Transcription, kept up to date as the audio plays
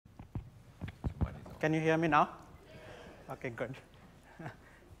Can you hear me now? Okay, good.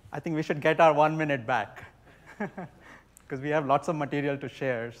 I think we should get our 1 minute back because we have lots of material to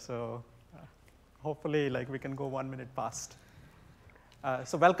share. So hopefully, we can go 1 minute past.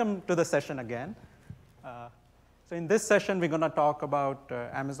 So welcome to the session again. So in this session, we're going to talk about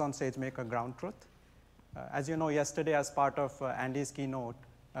Amazon SageMaker Ground Truth. As you know, yesterday, as part of Andy's keynote,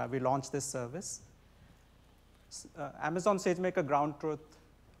 we launched this service. Amazon SageMaker Ground Truth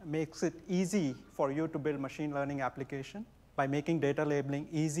makes it easy for you to build machine learning application by making data labeling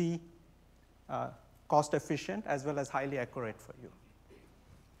easy, cost efficient, as well as highly accurate for you.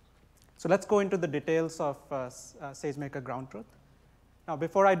 So let's go into the details of SageMaker Ground Truth. Now,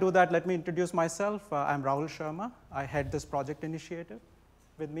 before I do that, let me introduce myself. I'm Rahul Sharma. I head this project initiative.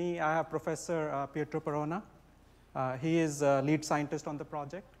 With me, I have Professor Pietro Perona. He is a lead scientist on the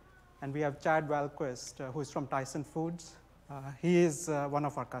project. And we have Chad Valquist, who is from Tyson Foods. He is one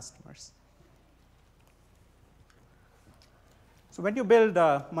of our customers. So when you build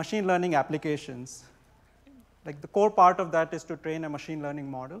machine learning applications, the core part of that is to train a machine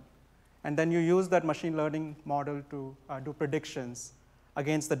learning model. And then you use that machine learning model to do predictions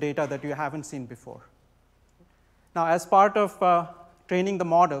against the data that you haven't seen before. Now, as part of training the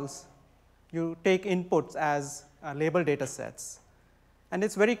models, you take inputs as label data sets. And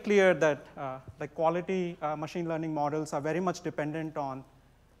it's very clear that quality machine learning models are very much dependent on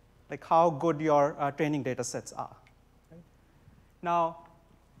how good your training data sets are. Right? Now,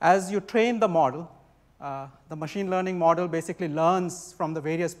 as you train the model, the machine learning model basically learns from the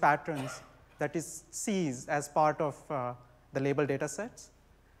various patterns that it sees as part of the label data sets.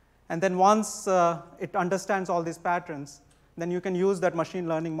 And then once it understands all these patterns, then you can use that machine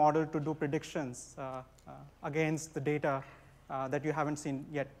learning model to do predictions against the data that you haven't seen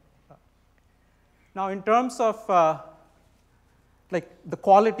yet. Now, in terms of the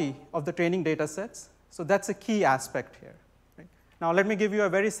quality of the training data sets, so that's a key aspect here. Right? Now, let me give you a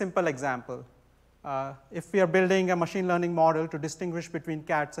very simple example. If we are building a machine learning model to distinguish between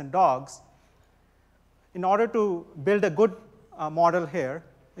cats and dogs, in order to build a good model here,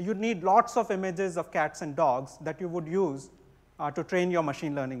 you need lots of images of cats and dogs that you would use to train your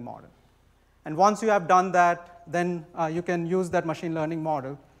machine learning model. And once you have done that, then you can use that machine learning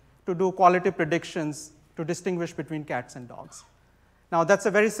model to do quality predictions to distinguish between cats and dogs. Now, that's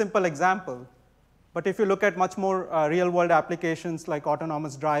a very simple example. But if you look at much more real-world applications like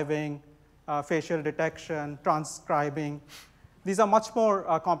autonomous driving, facial detection, transcribing, these are much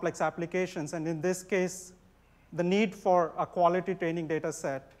more complex applications. And in this case, the need for a quality training data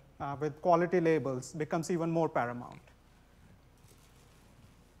set with quality labels becomes even more paramount.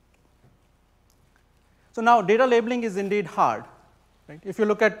 So now, data labeling is indeed hard. Right? If you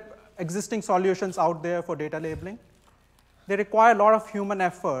look at existing solutions out there for data labeling, they require a lot of human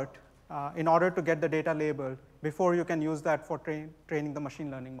effort in order to get the data labeled before you can use that for training the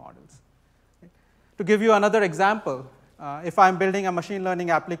machine learning models. Right? To give you another example, if I'm building a machine learning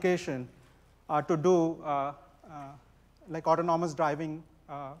application to do autonomous driving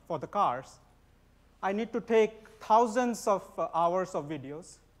for the cars, I need to take thousands of hours of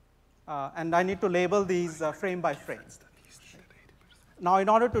videos. And I need to label these frame by frame. Now, in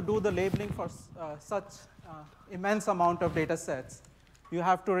order to do the labeling for such immense amount of data sets, you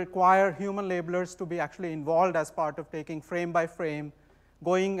have to require human labelers to be actually involved as part of taking frame by frame,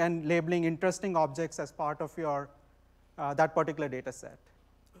 going and labeling interesting objects as part of your that particular data set.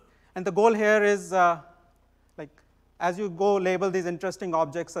 And the goal here is, as you go label these interesting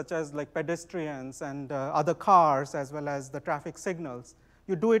objects, such as pedestrians and other cars, as well as the traffic signals,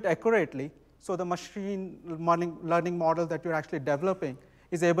 you do it accurately, so the machine learning model that you're actually developing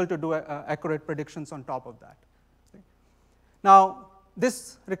is able to do accurate predictions on top of that. Now,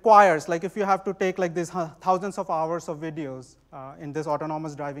 this requires, if you have to take these thousands of hours of videos in this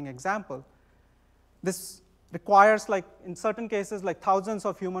autonomous driving example, this requires, in certain cases, thousands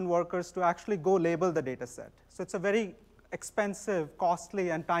of human workers to actually go label the data set. So it's a very expensive,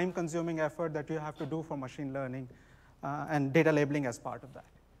 costly, and time-consuming effort that you have to do for machine learning and data labeling as part of that.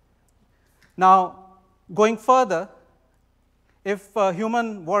 Now, going further, if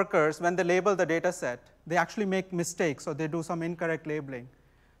human workers, when they label the data set, they actually make mistakes or they do some incorrect labeling,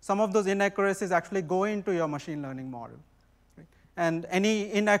 some of those inaccuracies actually go into your machine learning model. Right? And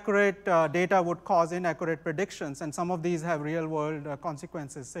any inaccurate data would cause inaccurate predictions, and some of these have real-world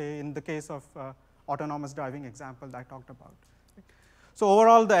consequences, say in the case of autonomous driving example that I talked about. Right? So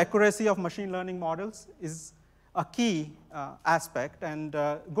overall, the accuracy of machine learning models is a key aspect, and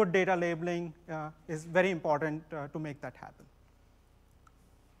good data labeling is very important to make that happen.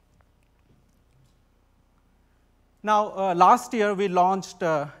 Now, last year we launched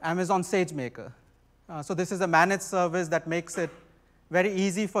Amazon SageMaker. So this is a managed service that makes it very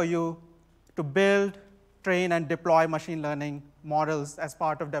easy for you to build, train, and deploy machine learning models as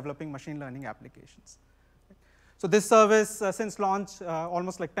part of developing machine learning applications. So this service, since launch,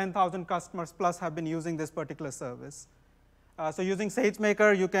 almost like 10,000 customers plus have been using this particular service. So using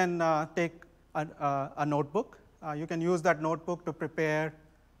SageMaker, you can take a notebook. You can use that notebook to prepare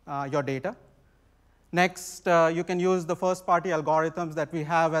your data. Next, you can use the first-party algorithms that we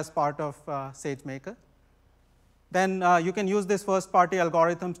have as part of SageMaker. Then you can use these first-party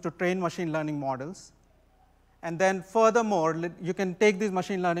algorithms to train machine learning models. And then furthermore, you can take these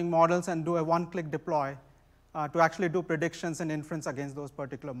machine learning models and do a one-click deploy to actually do predictions and inference against those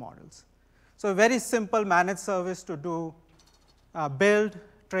particular models. So a very simple managed service to do build,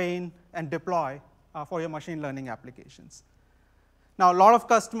 train, and deploy for your machine learning applications. Now, a lot of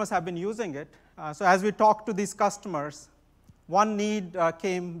customers have been using it. So as we talk to these customers, one need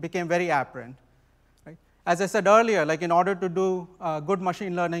became very apparent. Right? As I said earlier, like in order to do good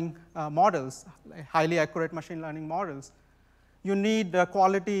machine learning models, like highly accurate machine learning models, you need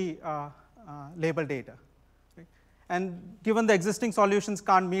quality label data. Right? And given the existing solutions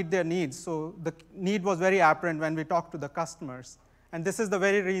can't meet their needs, so the need was very apparent when we talked to the customers. And this is the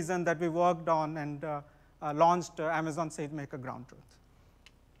very reason that we worked on and launched Amazon SageMaker Ground Truth.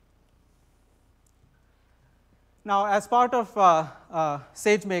 Now, as part of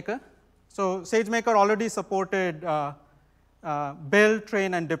SageMaker, so SageMaker already supported build,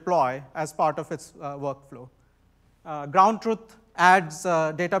 train, and deploy as part of its workflow. Ground Truth adds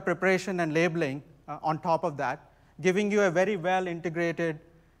data preparation and labeling on top of that, giving you a very well-integrated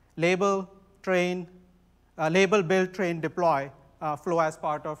label, build, train, deploy flow as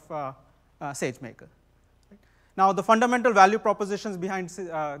part of SageMaker. Now, the fundamental value propositions behind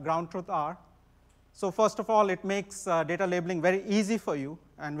Ground Truth are, so first of all, it makes data labeling very easy for you,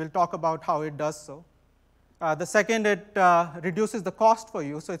 and we'll talk about how it does so. The second, it reduces the cost for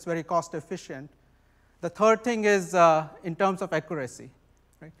you, so it's very cost efficient. The third thing is in terms of accuracy.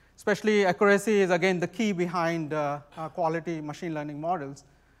 Right? Especially accuracy is, again, the key behind quality machine learning models.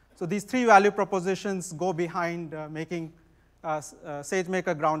 So these three value propositions go behind making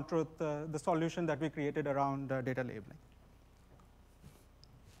SageMaker Ground Truth the solution that we created around data labeling.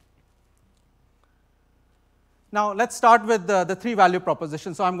 Now, let's start with the three value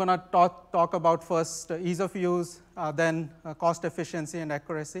propositions. So I'm going to talk about first ease of use, then cost efficiency and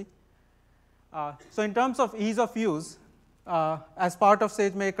accuracy. So in terms of ease of use, as part of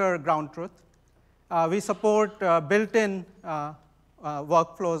SageMaker Ground Truth, we support built-in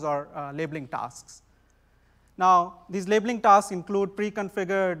workflows or labeling tasks. Now, these labeling tasks include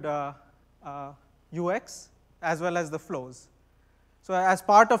pre-configured UX as well as the flows. So as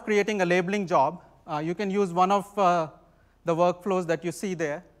part of creating a labeling job, you can use one of the workflows that you see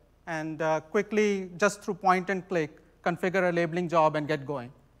there and quickly, just through point and click, configure a labeling job and get going.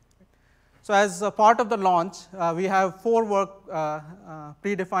 So as a part of the launch, we have 4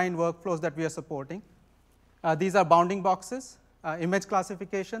 predefined workflows that we are supporting. These are bounding boxes, image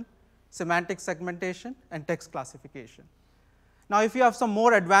classification, semantic segmentation, and text classification. Now, if you have some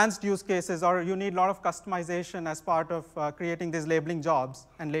more advanced use cases or you need a lot of customization as part of creating these labeling jobs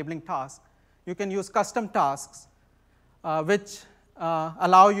and labeling tasks, you can use custom tasks, which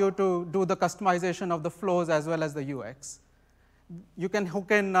allow you to do the customization of the flows as well as the UX. You can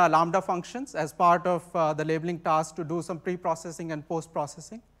hook in Lambda functions as part of the labeling task to do some pre-processing and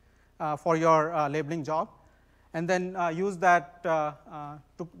post-processing for your labeling job, and then use that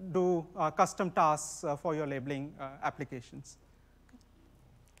to do custom tasks for your labeling applications.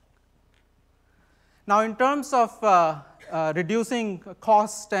 Now, in terms of reducing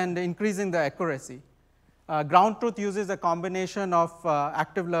cost and increasing the accuracy, Ground Truth uses a combination of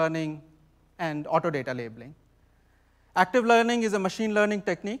active learning and auto data labeling. Active learning is a machine learning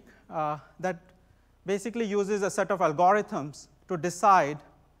technique that basically uses a set of algorithms to decide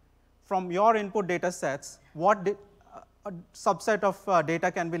from your input data sets what a subset of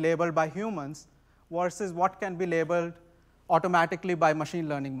data can be labeled by humans versus what can be labeled automatically by machine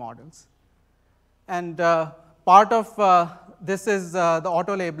learning models. And part of this is the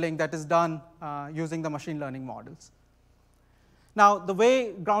auto labeling that is done using the machine learning models. Now, the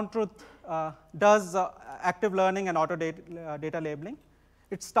way Ground Truth does active learning and auto data labeling,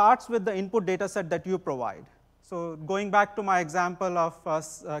 it starts with the input data set that you provide. So going back to my example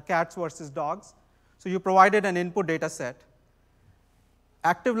of cats versus dogs, so you provided an input data set.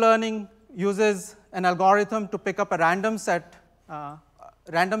 Active learning uses an algorithm to pick up a random subset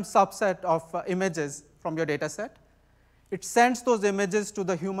of images from your data set. It sends those images to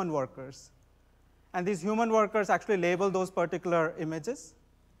the human workers. And these human workers actually label those particular images.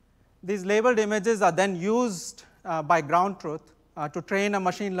 These labeled images are then used by ground truth to train a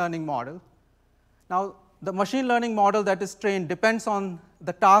machine learning model. Now, the machine learning model that is trained depends on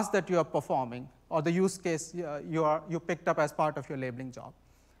the task that you are performing or the use case you picked up as part of your labeling job.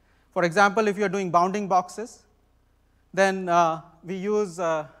 For example, if you're doing bounding boxes, then we use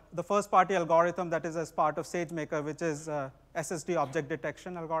the first party algorithm that is as part of SageMaker, which is SSD object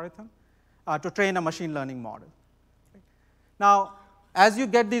detection algorithm, to train a machine learning model. Now, as you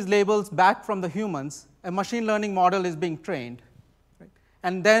get these labels back from the humans, a machine learning model is being trained.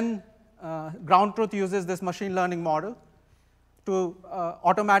 And then ground truth uses this machine learning model to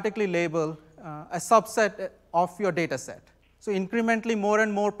automatically label a subset of your data set. So incrementally, more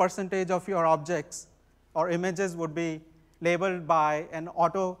and more percentage of your objects or images would be labeled by an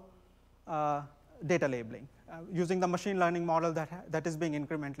auto data labeling using the machine learning model that is being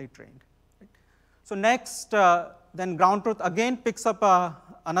incrementally trained. So next, then ground truth again picks up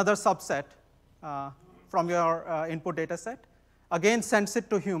another subset from your input data set, again sends it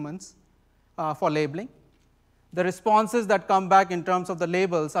to humans for labeling. The responses that come back in terms of the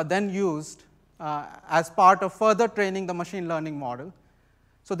labels are then used as part of further training the machine learning model.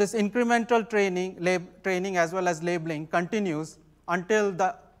 So this incremental training as well as labeling continues until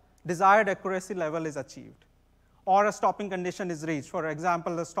the desired accuracy level is achieved or a stopping condition is reached. For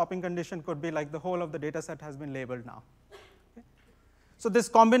example, the stopping condition could be like the whole of the data set has been labeled now. Okay. So this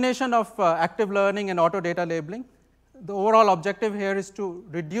combination of active learning and auto data labeling, the overall objective here is to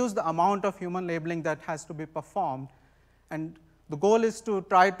reduce the amount of human labeling that has to be performed, and the goal is to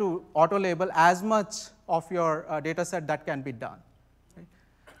try to auto label as much of your data set that can be done. Right?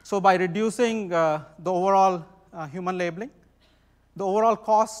 So by reducing the overall human labeling, the overall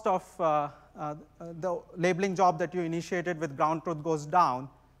cost of the labeling job that you initiated with ground truth goes down,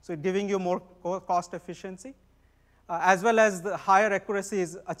 so giving you more cost efficiency, as well as the higher accuracy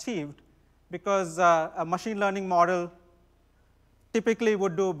is achieved because a machine learning model typically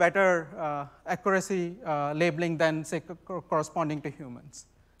would do better accuracy labeling than, say, corresponding to humans.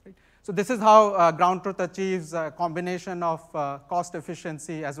 Right? So this is how ground truth achieves a combination of cost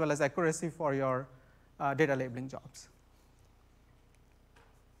efficiency as well as accuracy for your data labeling jobs.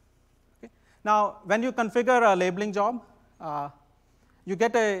 Okay. Now, when you configure a labeling job, you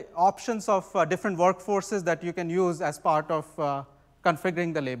get options of different workforces that you can use as part of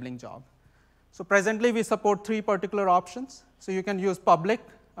configuring the labeling job. So presently, we support 3 particular options. So you can use public,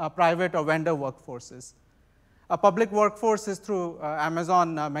 private, or vendor workforces. A public workforce is through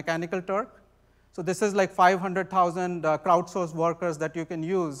Amazon Mechanical Turk. So this is like 500,000 crowdsourced workers that you can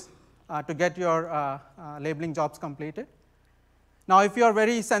use to get your labeling jobs completed. Now, if you are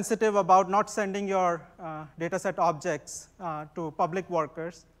very sensitive about not sending your dataset objects to public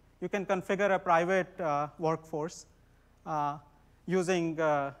workers, you can configure a private workforce using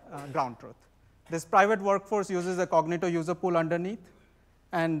ground truth. This private workforce uses a Cognito user pool underneath,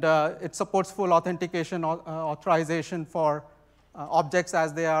 and it supports full authentication authorization for objects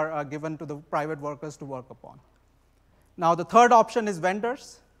as they are given to the private workers to work upon. Now, the third option is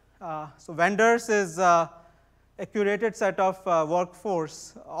vendors. So vendors is a curated set of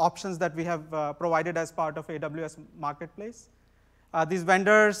workforce options that we have provided as part of AWS Marketplace. These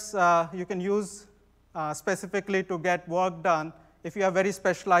vendors you can use specifically to get work done if you have very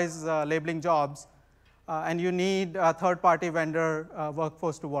specialized labeling jobs and you need a third-party vendor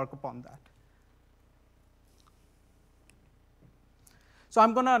workforce to work upon that. So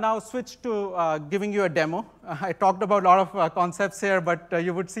I'm going to now switch to giving you a demo. I talked about a lot of concepts here, but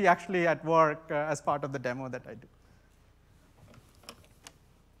you would see actually at work as part of the demo that I do.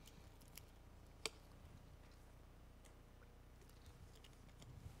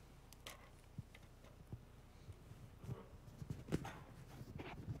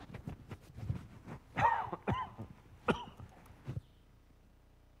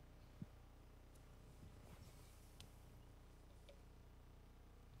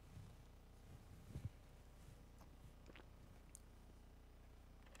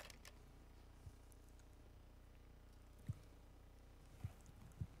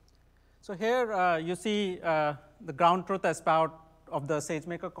 So here you see the ground truth as part of the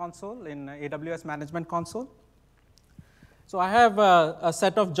SageMaker console in AWS Management Console. So I have a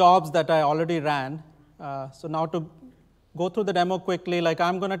set of jobs that I already ran. So now to go through the demo quickly, like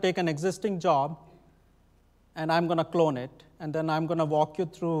I'm going to take an existing job, and I'm going to clone it, and then I'm going to walk you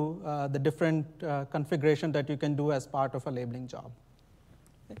through the different configuration that you can do as part of a labeling job.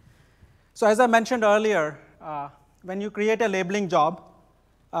 Okay. So as I mentioned earlier, when you create a labeling job,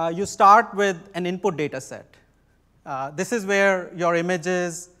 you start with an input data set. This is where your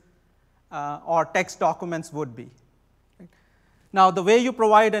images or text documents would be. Right? Now, the way you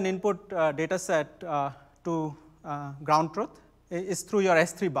provide an input data set to ground truth is through your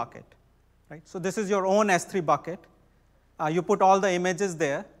S3 bucket. Right? So this is your own S3 bucket. You put all the images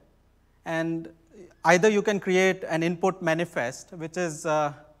there, and either you can create an input manifest, which is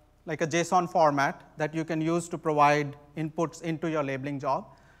like a JSON format that you can use to provide inputs into your labeling job.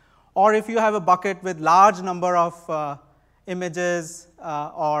 Or if you have a bucket with large number of images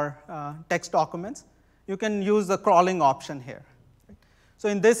or text documents, you can use the crawling option here. So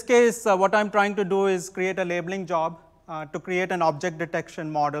in this case, what I'm trying to do is create a labeling job to create an object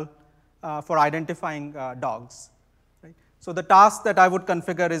detection model for identifying dogs. Right? So the task that I would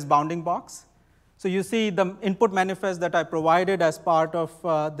configure is bounding box. So you see the input manifest that I provided as part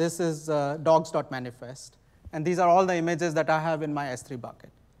of this is dogs.manifest. And these are all the images that I have in my S3 bucket.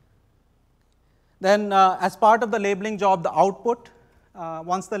 Then as part of the labeling job, the output,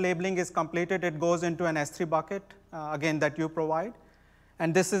 once the labeling is completed, it goes into an S3 bucket, again, that you provide.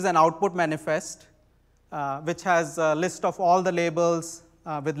 And this is an output manifest, which has a list of all the labels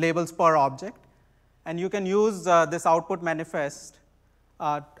with labels per object. And you can use this output manifest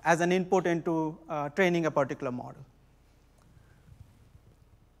as an input into training a particular model.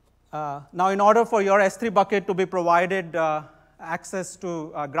 Now, in order for your S3 bucket to be provided access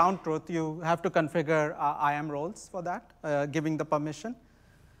to ground truth, you have to configure IAM roles for that, giving the permission.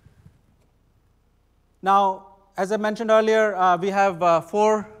 Now, as I mentioned earlier, we have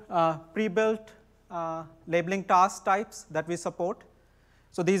 4 pre-built labeling task types that we support.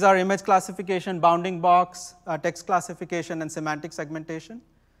 So these are image classification, bounding box, text classification, and semantic segmentation.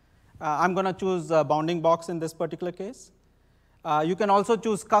 I'm going to choose bounding box in this particular case. You can also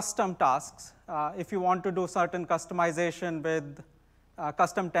choose custom tasks if you want to do certain customization with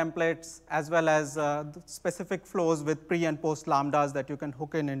custom templates, as well as specific flows with pre and post lambdas that you can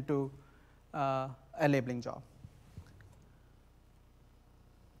hook into a labeling job.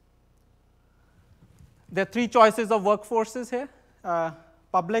 There are 3 choices of workforces here,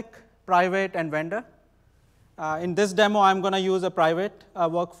 public, private, and vendor. In this demo, I'm going to use a private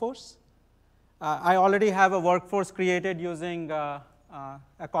workforce. I already have a workforce created using a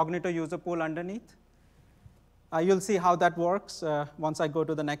Cognito user pool underneath. You'll see how that works once I go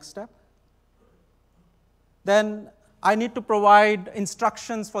to the next step. Then I need to provide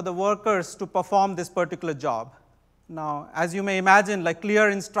instructions for the workers to perform this particular job. Now, as you may imagine, like clear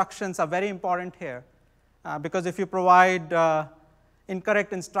instructions are very important here. Because if you provide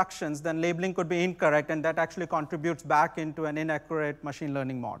incorrect instructions, then labeling could be incorrect, and that actually contributes back into an inaccurate machine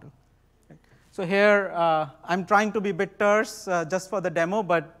learning model. Right? So here, I'm trying to be a bit terse just for the demo,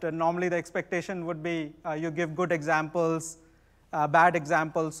 but normally the expectation would be you give good examples, bad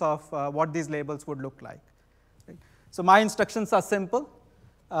examples of what these labels would look like. Right? So my instructions are simple.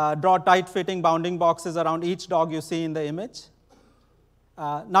 Draw tight-fitting bounding boxes around each dog you see in the image.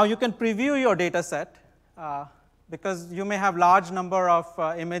 Now you can preview your data set. Because you may have large number of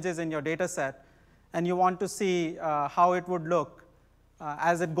images in your data set, and you want to see how it would look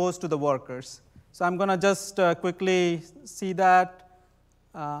as it goes to the workers. So I'm going to just quickly see that.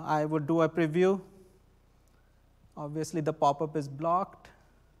 I would do a preview. Obviously, the pop-up is blocked.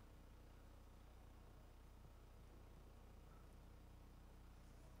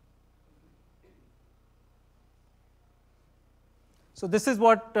 So this is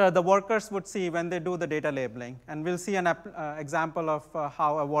what the workers would see when they do the data labeling. And we'll see an example of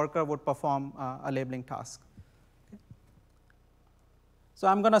how a worker would perform a labeling task. Okay. So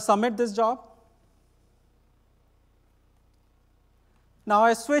I'm going to submit this job. Now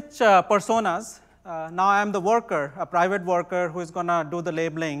I switch personas. Now I'm the worker, a private worker who is going to do the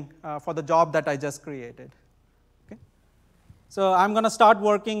labeling for the job that I just created. Okay. So I'm going to start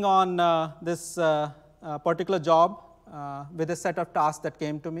working on this particular job with a set of tasks that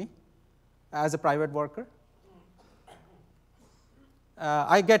came to me as a private worker.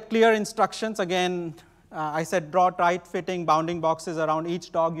 I get clear instructions. Again, I said draw tight-fitting bounding boxes around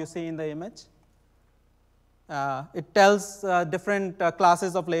each dog you see in the image. It tells different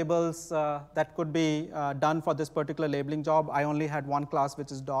classes of labels that could be done for this particular labeling job. I only had one class,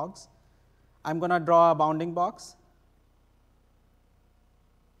 which is dogs. I'm going to draw a bounding box.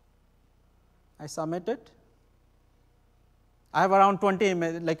 I submit it. I have around 20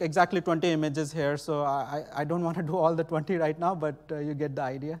 images, like exactly 20 images here, so I don't want to do all the 20 right now, but you get the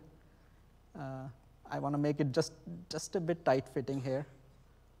idea. I want to make it just a bit tight-fitting here.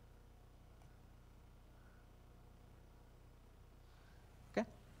 Okay.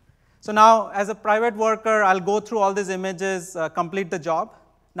 So now, as a private worker, I'll go through all these images, complete the job.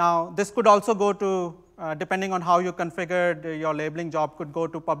 Now, this could also go to, depending on how you configured your labeling job, could go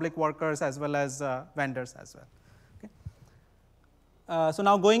to public workers as well as vendors as well. So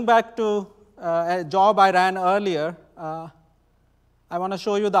now going back to a job I ran earlier, I want to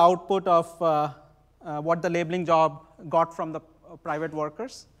show you the output of what the labeling job got from the private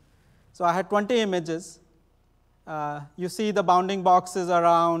workers. So I had 20 images. You see the bounding boxes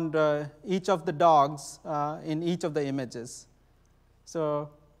around each of the dogs in each of the images. So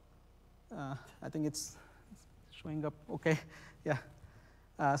I think it's showing up okay. Yeah.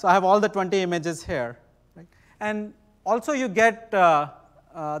 So I have all the 20 images here. Right? And also you get the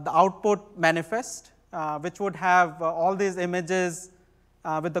output manifest, which would have all these images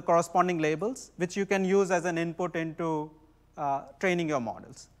with the corresponding labels, which you can use as an input into training your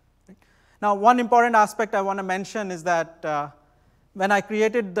models. Right? Now, one important aspect I want to mention is that when I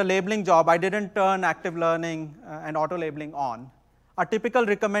created the labeling job, I didn't turn active learning and auto labeling on. A typical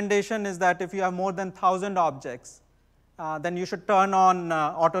recommendation is that if you have more than 1,000 objects, then you should turn on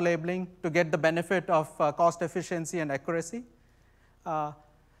auto labeling to get the benefit of cost efficiency and accuracy.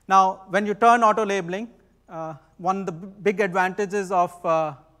 Now, when you turn auto labeling, one of the big advantages of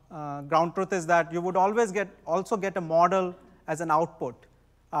ground truth is that you would always also get a model as an output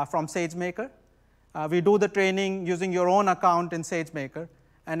from SageMaker. We do the training using your own account in SageMaker,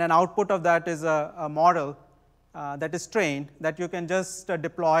 and an output of that is a model that is trained that you can just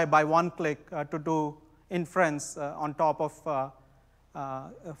deploy by one click to do inference on top of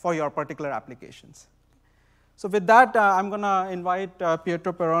for your particular applications. So with that, I'm going to invite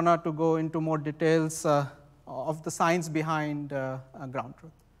Pietro Perona to go into more details of the science behind ground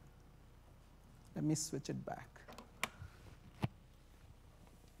truth. Let me switch it back.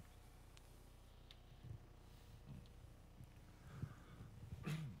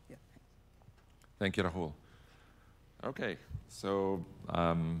 Yeah. Thank you, Rahul. Okay, so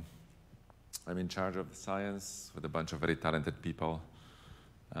I'm in charge of the science with a bunch of very talented people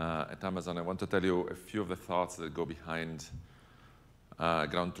at Amazon. I want to tell you a few of the thoughts that go behind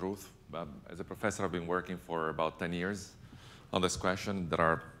ground truth. As a professor, I've been working for about 10 years on this question. There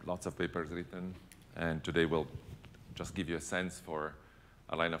are lots of papers written, and today we'll just give you a sense for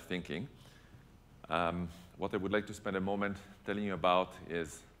a line of thinking. What I would like to spend a moment telling you about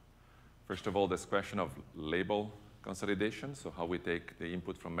is, first of all, this question of label consolidation, so how we take the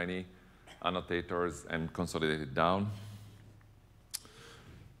input from many annotators and consolidate it down.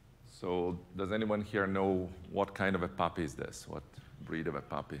 So does anyone here know what kind of a puppy is this? What breed of a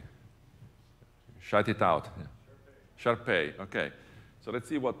puppy? Shout it out. Shar Pei. Okay. So let's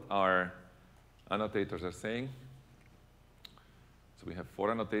see what our annotators are saying. So we have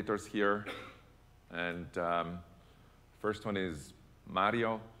 4 annotators here. And first one is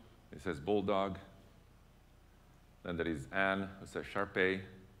Mario. It says Bulldog. Then there is Anne, who says Shar Pei.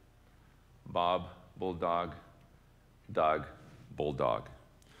 Bob, Bulldog. Doug, Bulldog.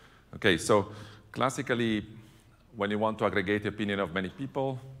 Okay, so classically, when you want to aggregate the opinion of many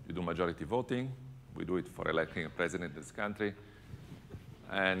people, you do majority voting. We do it for electing a president in this country.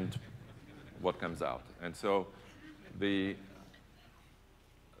 And what comes out? And so the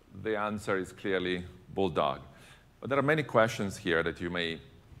answer is clearly Bulldog. But there are many questions here that you may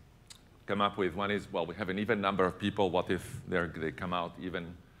come up with. One is, well, we have an even number of people. What if they come out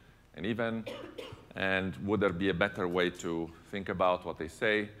even and even? And would there be a better way to think about what they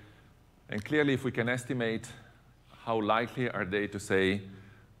say? And clearly, if we can estimate how likely are they to say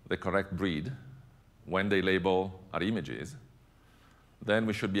the correct breed when they label our images, then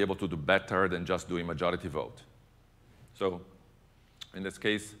we should be able to do better than just doing majority vote. So in this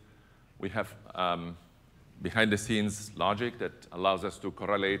case, we have behind-the-scenes logic that allows us to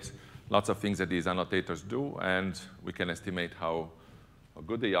correlate lots of things that these annotators do, and we can estimate how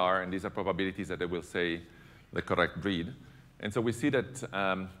good they are, and these are probabilities that they will say the correct breed. And so we see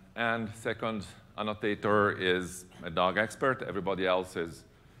that and second annotator is a dog expert. Everybody else is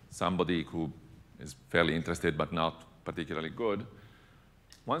somebody who is fairly interested but not particularly good.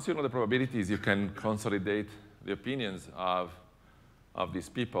 Once you know the probabilities, you can consolidate the opinions of these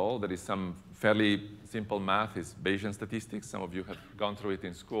people. There is some fairly simple math. It's Bayesian statistics. Some of you have gone through it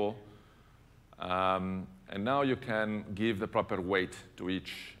in school. And now you can give the proper weight to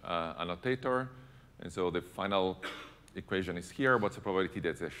each annotator. And so the final equation is here. What's the probability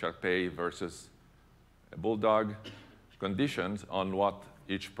that a Shar Pei versus a Bulldog, conditioned on what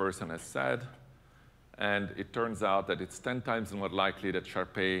each person has said. And it turns out that it's 10 times more likely that Shar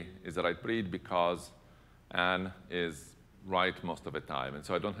Pei is the right breed because Anne is right most of the time. And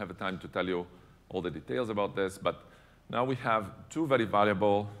so I don't have the time to tell you all the details about this, but now we have 2 very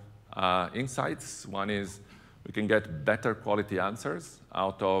valuable insights. One is we can get better quality answers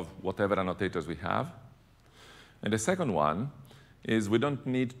out of whatever annotators we have. And the second one is we don't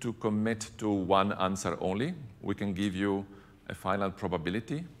need to commit to one answer only. We can give you a final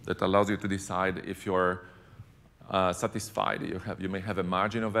probability that allows you to decide if you're satisfied. You may have a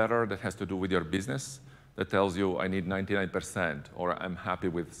margin of error that has to do with your business that tells you I need 99% or I'm happy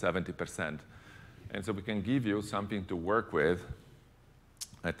with 70%. And so we can give you something to work with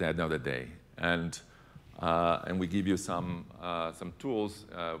at the end of the day. And we give you some tools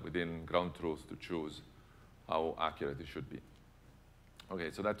within Ground Truth to choose how accurate it should be.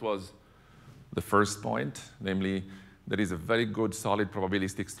 OK, so that was the first point, namely, there is a very good, solid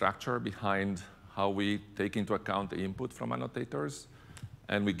probabilistic structure behind how we take into account the input from annotators.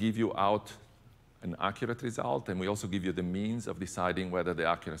 And we give you out an accurate result. And we also give you the means of deciding whether the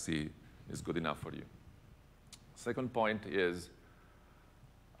accuracy is good enough for you. Second point is,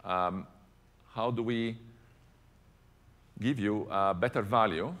 how do we give you better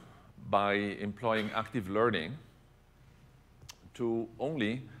value by employing active learning to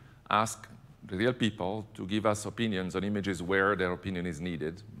only ask the real people to give us opinions on images where their opinion is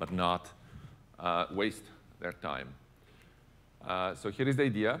needed, but not waste their time. So here is the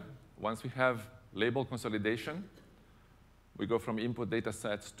idea. Once we have label consolidation, we go from input data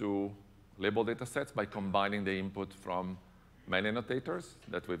sets to label data sets by combining the input from many annotators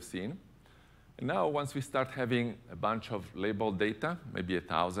that we've seen. And now, once we start having a bunch of labeled data, maybe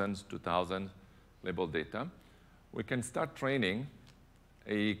 1,000, 2,000 labeled data, we can start training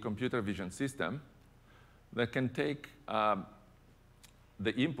a computer vision system that can take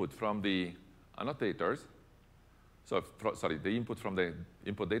the input from the annotators, the input from the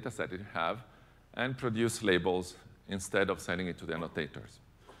input data set you have, and produce labels instead of sending it to the annotators.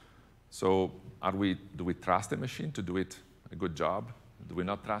 So do we trust the machine to do it a good job? Do we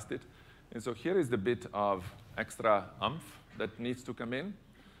not trust it? And so here is the bit of extra oomph that needs to come in.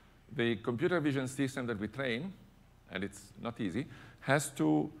 The computer vision system that we train, and it's not easy, has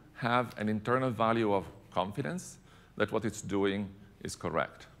to have an internal value of confidence that what it's doing is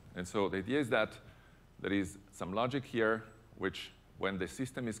correct. And so the idea is that there is some logic here which, when the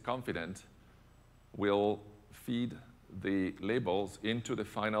system is confident, will feed the labels into the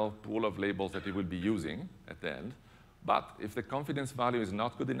final pool of labels that it will be using at the end. But if the confidence value is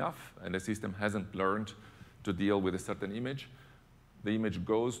not good enough and the system hasn't learned to deal with a certain image, the image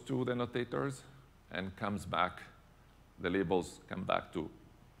goes to the annotators and comes back. The labels come back to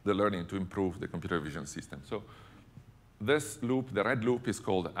the learning to improve the computer vision system. So this loop, the red loop, is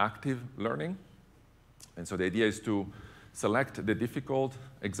called active learning. And so the idea is to select the difficult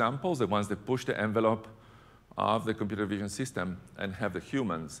examples, the ones that push the envelope of the computer vision system, and have the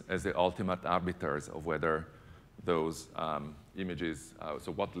humans as the ultimate arbiters of whether those images,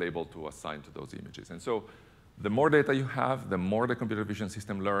 so what label to assign to those images. And so the more data you have, the more the computer vision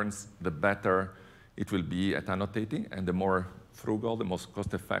system learns, the better it will be at annotating, and the more frugal, the more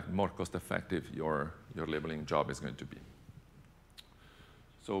cost-effective your labeling job is going to be.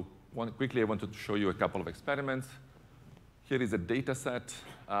 So quickly, I wanted to show you a couple of experiments. Here is a data set.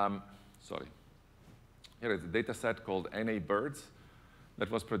 Here is a data set called NA-BIRDS that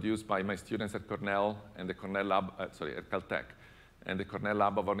was produced by my students at Cornell and the Cornell Lab, at Caltech, and the Cornell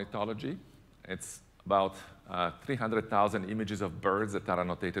Lab of Ornithology. It's about 300,000 images of birds that are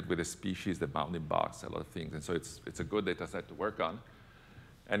annotated with a species, the bounding box, a lot of things. And so it's a good data set to work on.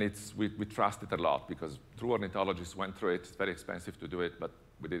 And we trust it a lot because true ornithologists went through it. It's very expensive to do it, but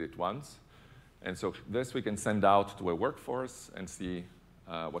we did it once. And so this we can send out to a workforce and see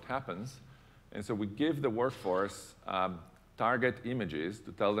what happens. And so we give the workforce target images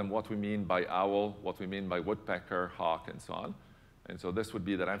to tell them what we mean by owl, what we mean by woodpecker, hawk, and so on. And so this would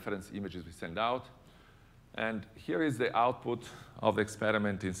be the reference images we send out. And here is the output of the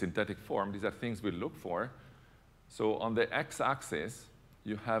experiment in synthetic form. These are things we look for. So on the x-axis,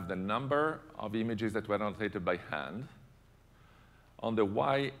 you have the number of images that were annotated by hand. On the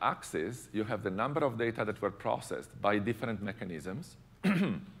y-axis, you have the number of data that were processed by different mechanisms.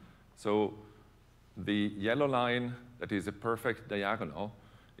 So the yellow line that is a perfect diagonal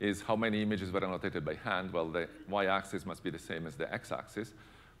is how many images were annotated by hand. Well, the y-axis must be the same as the x-axis.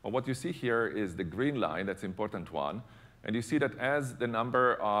 But what you see here is the green line, that's an important one. And you see that as the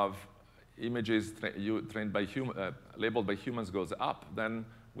number of images labeled by humans goes up, then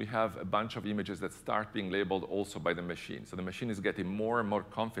we have a bunch of images that start being labeled also by the machine. So the machine is getting more and more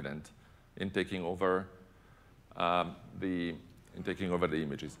confident in taking over the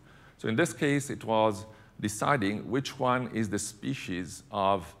images. So in this case, it was deciding which one is the species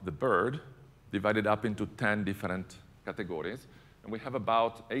of the bird, divided up into 10 different categories. And we have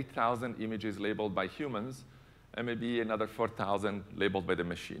about 8,000 images labeled by humans, and maybe another 4,000 labeled by the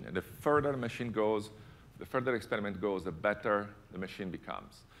machine. And the further the machine goes, the further the experiment goes, the better the machine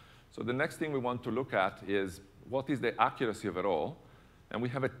becomes. So the next thing we want to look at is what is the accuracy overall. And we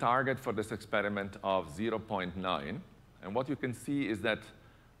have a target for this experiment of 0.9. And what you can see is that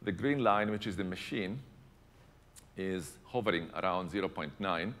the green line, which is the machine, is hovering around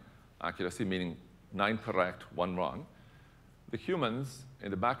 0.9 accuracy, meaning 9 correct, 1 wrong. The humans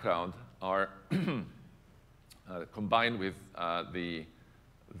in the background are combined with the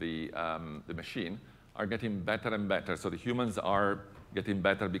machine are getting better and better. So the humans are getting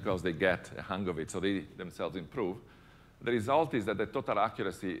better because they get a hang of it, so they themselves improve. The result is that the total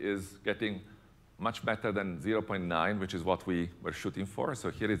accuracy is getting much better than 0.9, which is what we were shooting for. So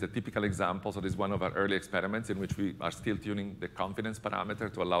here is a typical example. So this is one of our early experiments in which we are still tuning the confidence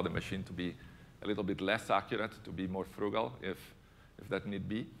parameter to allow the machine to be a little bit less accurate, to be more frugal if that need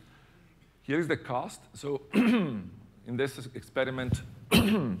be. Here is the cost. So in this experiment,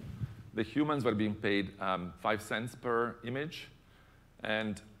 the humans were being paid 5 cents per image.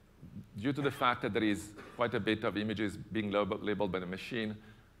 And due to the fact that there is quite a bit of images being labeled by the machine,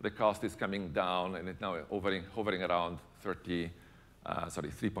 the cost is coming down, and it's now hovering around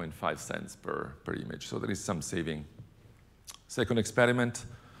 3.5 cents per image. So there is some saving. Second experiment,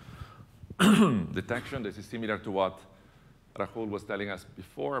 detection. This is similar to what Rahul was telling us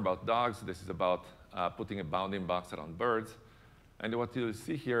before about dogs. This is about putting a bounding box around birds. And what you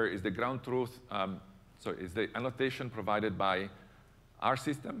see here is the ground truth, is the annotation provided by our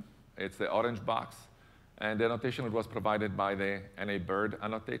system. It's the orange box. And the annotation was provided by the NA Bird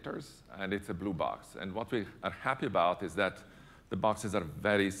annotators, and it's a blue box. And what we are happy about is that the boxes are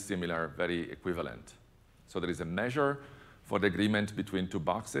very similar, very equivalent. So there is a measure for the agreement between two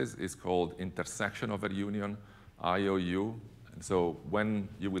boxes. It's called intersection over union, IOU. And so when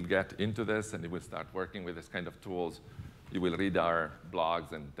you will get into this and you will start working with this kind of tools, you will read our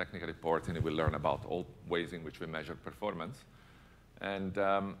blogs and technical reports, and you will learn about all ways in which we measure performance. And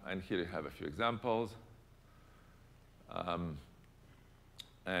here you have a few examples.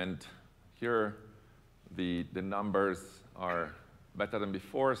 And here, the numbers are better than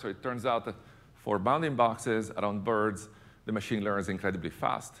before. So it turns out that for bounding boxes around birds, the machine learns incredibly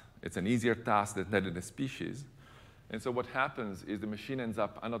fast. It's an easier task than in a species. And so what happens is the machine ends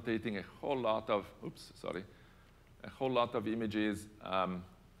up annotating a whole lot of, images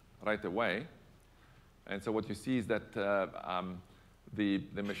right away. And so what you see is that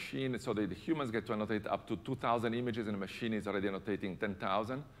the machine, so the humans get to annotate up to 2,000 images, and the machine is already annotating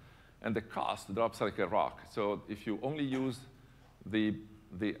 10,000. And the cost drops like a rock. So if you only use the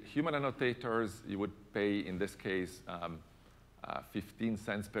human annotators, you would pay, in this case, 15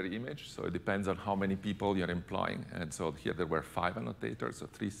 cents per image. So it depends on how many people you're employing. And so here there were 5 annotators, so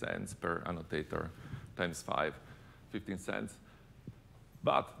 3 cents per annotator times 5, 15 cents.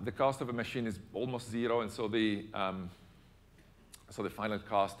 But the cost of a machine is almost 0, and so the final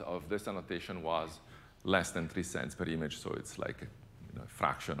cost of this annotation was less than 3 cents per image, so it's like a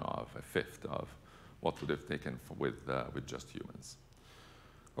fraction of a fifth of what would have taken with just humans.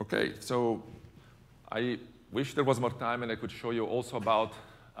 Okay, so I wish there was more time and I could show you also about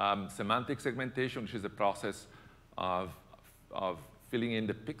semantic segmentation, which is the process of filling in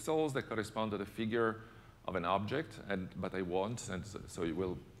the pixels that correspond to the figure of an object, but I won't, and so you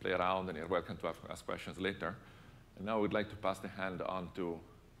will play around, and you're welcome to ask questions later. And now I would like to pass the hand on to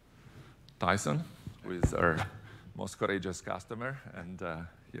Tyson, who is our most courageous customer, and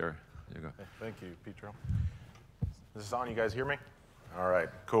here you go. Thank you, Pietro. This is on. You guys hear me? All right,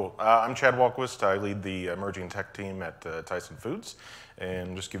 cool. I'm Chad Walquist. I lead the emerging tech team at Tyson Foods,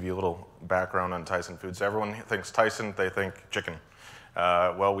 and just give you a little background on Tyson Foods. Everyone thinks Tyson, they think chicken.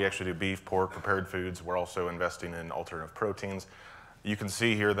 Well, we actually do beef, pork, prepared foods. We're also investing in alternative proteins. You can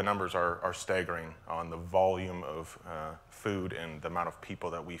see here the numbers are staggering on the volume of food and the amount of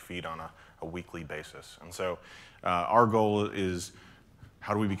people that we feed on a weekly basis. And so our goal is,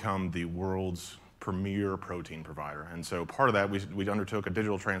 how do we become the world's premier protein provider? And so part of that, we undertook a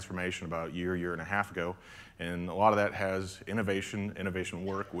digital transformation about a year and a half ago, and a lot of that has innovation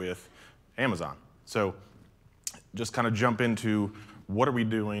work with Amazon. So just kind of jump into, what are we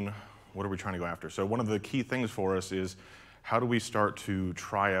doing? What are we trying to go after? So one of the key things for us is, how do we start to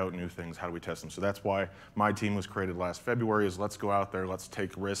try out new things? How do we test them? So that's why my team was created last February, is let's go out there, let's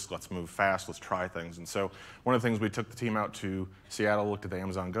take risks, let's move fast, let's try things. And so one of the things, we took the team out to Seattle, looked at the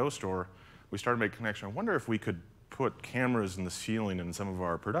Amazon Go store, we started making a connection. I wonder if we could put cameras in the ceiling in some of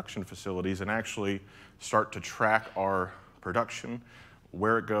our production facilities and actually start to track our production,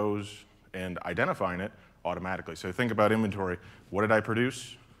 where it goes, and identifying it automatically. So think about inventory. What did I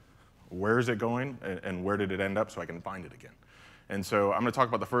produce? Where is it going, and where did it end up, so I can find it again? And so I'm going to talk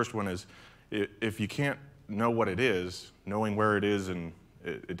about the first one. Is if you can't know what it is, knowing where it is and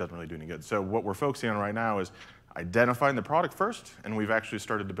it doesn't really do any good. So what we're focusing on right now is identifying the product first, and we've actually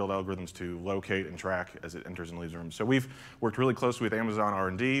started to build algorithms to locate and track as it enters and leaves the room. So we've worked really closely with Amazon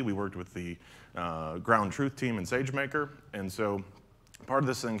R&D. We worked with the Ground Truth team in SageMaker. And so part of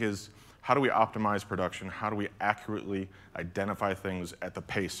this thing is, how do we optimize production? How do we accurately identify things at the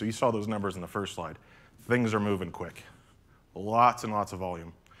pace? So you saw those numbers in the first slide. Things are moving quick, lots and lots of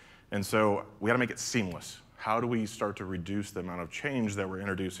volume. And so we got to make it seamless. How do we start to reduce the amount of change that we're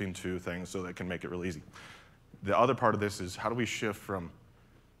introducing to things so that it can make it real easy? The other part of this is, how do we shift from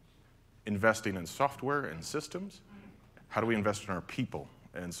investing in software and systems? How do we invest in our people?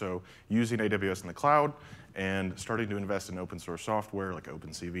 And so using AWS in the cloud and starting to invest in open source software like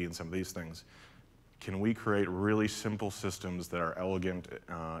OpenCV and some of these things, can we create really simple systems that are elegant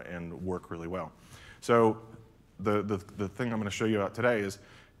and work really well? So the thing I'm going to show you about today is,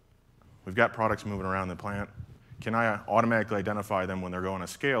 we've got products moving around the plant. Can I automatically identify them when they're going to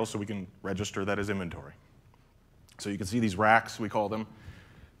scale so we can register that as inventory? So you can see these racks, we call them.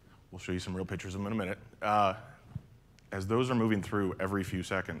 We'll show you some real pictures of them in a minute. As those are moving through every few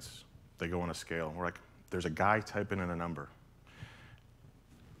seconds, they go on a scale. We're like, there's a guy typing in a number.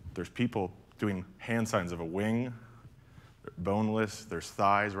 There's people doing hand signs of a wing, boneless, there's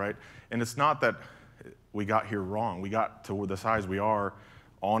thighs, right? And it's not that we got here wrong. We got to the size we are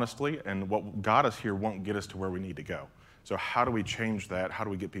honestly, and what got us here won't get us to where we need to go. So how do we change that? How do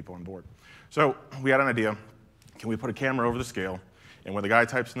we get people on board? So we had an idea. Can we put a camera over the scale, and when the guy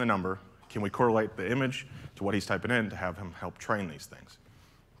types in the number, can we correlate the image to what he's typing in to have him help train these things?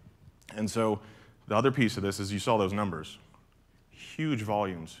 And so the other piece of this is, you saw those numbers. Huge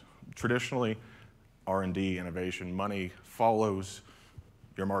volumes. Traditionally, R&D, innovation, money follows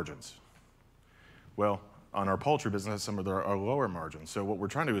your margins. Well, on our poultry business, some of our lower margins. So what we're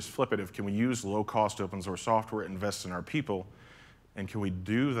trying to do is flip it. Can we use low-cost open source software, invest in our people, and can we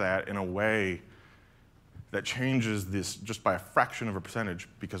do that in a way that changes this just by a fraction of a percentage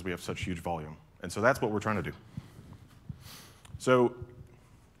because we have such huge volume? And so that's what we're trying to do. So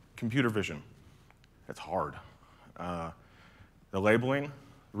computer vision, it's hard. The labeling,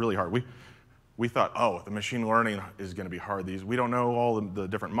 really hard. We thought, oh, the machine learning is going to be hard. We don't know all the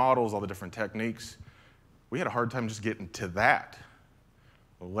different models, all the different techniques. We had a hard time just getting to that.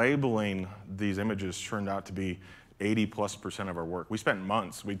 Labeling these images turned out to be 80+% of our work. We spent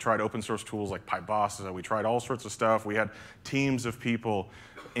months. We tried open source tools like Pybasa. We tried all sorts of stuff. We had teams of people,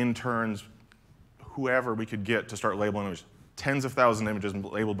 interns, whoever we could get to start labeling. It was tens of thousands of images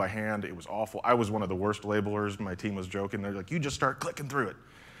labeled by hand. It was awful. I was one of the worst labelers. My team was joking. They're like, you just start clicking through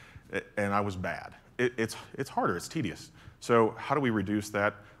it. And I was bad. It's harder. It's tedious. So how do we reduce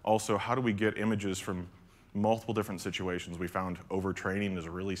that? Also, how do we get images from multiple different situations? We found overtraining is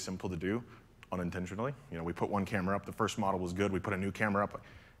really simple to do unintentionally. You know, we put one camera up, the first model was good, we put a new camera up,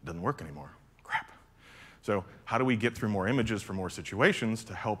 it doesn't work anymore. Crap. So how do we get through more images for more situations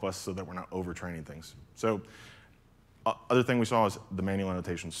to help us so that we're not overtraining things? So other thing we saw is the manual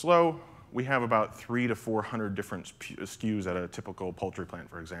annotation slow. We have about 300 to 400 different SKUs at a typical poultry plant,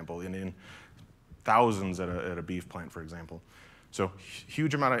 for example, and in thousands at a beef plant, for example. So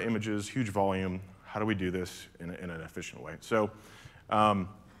huge amount of images, huge volume. How do we do this in an efficient way? So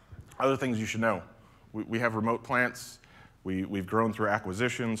other things you should know. We have remote plants. We've grown through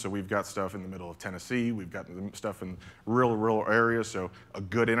acquisition, so we've got stuff in the middle of Tennessee. We've got stuff in rural areas, so a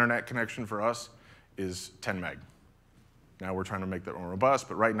good internet connection for us is 10 meg. Now we're trying to make that more robust,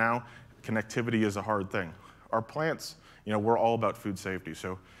 but right now, connectivity is a hard thing. Our plants, you know, we're all about food safety,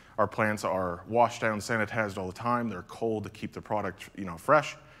 so our plants are washed down, sanitized all the time. They're cold to keep the product, you know,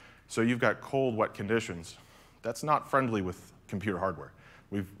 fresh. So you've got cold, wet conditions. That's not friendly with computer hardware.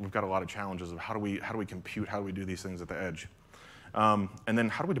 We've got a lot of challenges of how do we compute, how do we do these things at the edge. And then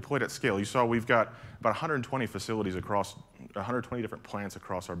how do we deploy it at scale? You saw we've got about 120 facilities across, 120 different plants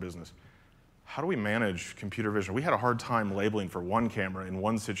across our business. How do we manage computer vision? We had a hard time labeling for one camera in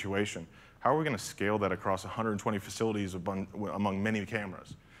one situation. How are we going to scale that across 120 facilities among many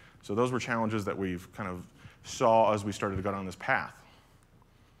cameras? So those were challenges that we've kind of saw as we started to go down this path.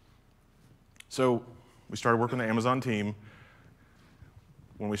 So we started working with the Amazon team.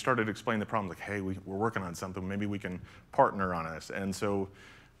 When we started to explain the problem, like, hey, we're working on something, maybe we can partner on this. And so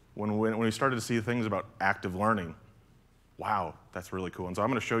when we started to see things about active learning, wow, that's really cool. And so I'm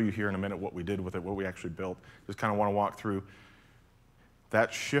going to show you here in a minute what we did with it, what we actually built. Just kind of want to walk through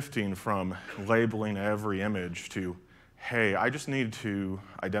that shifting from labeling every image to, hey, I just need to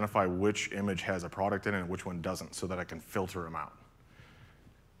identify which image has a product in it and which one doesn't so that I can filter them out.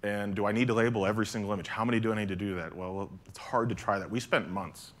 And do I need to label every single image? How many do I need to do that? Well, it's hard to try that. We spent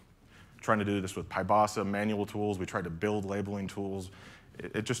months trying to do this with Pybasa, manual tools. We tried to build labeling tools.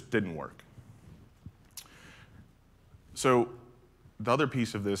 It just didn't work. So the other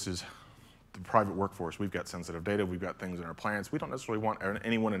piece of this is the private workforce. We've got sensitive data. We've got things in our plants. We don't necessarily want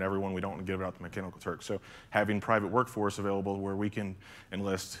anyone and everyone. We don't want to give it out to Mechanical Turk. So having private workforce available where we can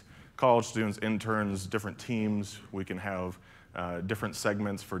enlist college students, interns, different teams. We can have different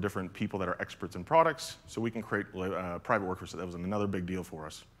segments for different people that are experts in products. So we can create private workforce. That was another big deal for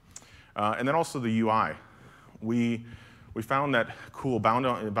us. And then also the UI. We found that cool,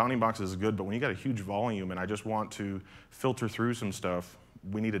 bounding boxes is good, but when you got a huge volume and I just want to filter through some stuff,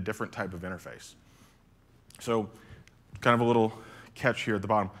 we need a different type of interface. So kind of a little catch here at the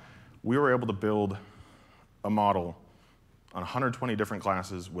bottom. We were able to build a model on 120 different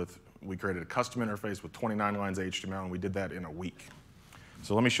classes we created a custom interface with 29 lines of HTML, and we did that in a week.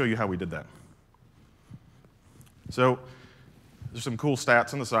 So let me show you how we did that. So there's some cool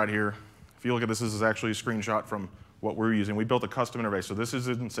stats on the side here. If you look at this is actually a screenshot from what we're using. We built a custom interface. So this is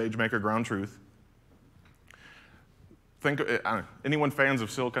in SageMaker Ground Truth. Anyone fans of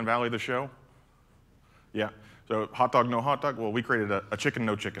Silicon Valley, the show? Yeah. So hot dog, no hot dog? Well, we created a chicken,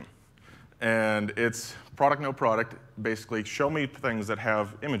 no chicken. And it's product, no product. Basically, show me things that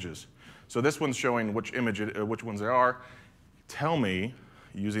have images. So this one's showing which ones they are. Tell me,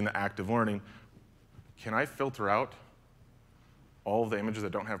 using the active learning, can I filter out all of the images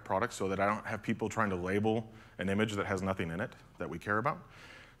that don't have products so that I don't have people trying to label an image that has nothing in it that we care about?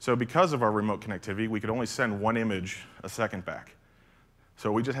 So because of our remote connectivity, we could only send one image a second back.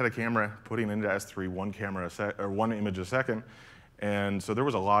 So we just had a camera putting into S3 one image a second, and so there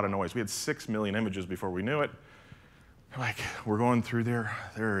was a lot of noise. We had 6 million images before we knew it. Like, we're going through there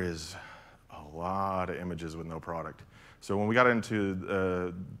is a lot of images with no product. So when we got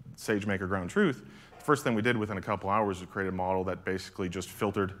into SageMaker Ground Truth, the first thing we did within a couple hours was create a model that basically just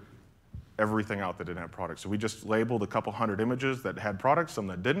filtered everything out that didn't have products. So we just labeled a couple hundred images that had products, some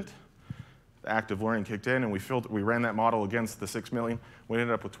that didn't. The active learning kicked in, and we ran that model against the 6 million. We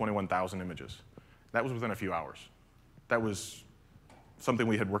ended up with 21,000 images. That was within a few hours. That was something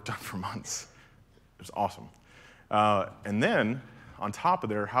we had worked on for months. It was awesome. And then, on top of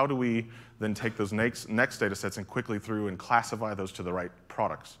there, how do we then take those next data sets and quickly through and classify those to the right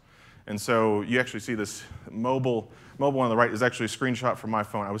products? And so you actually see this mobile on the right is actually a screenshot from my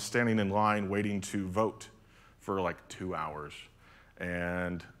phone. I was standing in line waiting to vote for like 2 hours.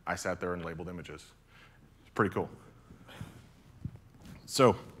 And I sat there and labeled images. It's pretty cool.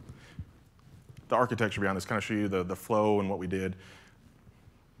 So the architecture behind this kind of show you the flow and what we did.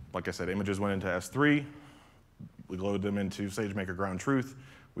 Like I said, images went into S3. We load them into SageMaker Ground Truth.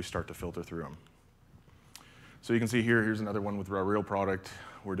 We start to filter through them. So you can see here's another one with our real product.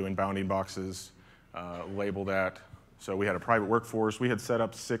 We're doing bounding boxes, label that. So we had a private workforce. We had set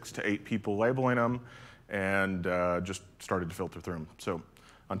up 6 to 8 people labeling them and just started to filter through them. So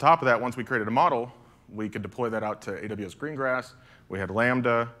on top of that, once we created a model, we could deploy that out to AWS Greengrass. We had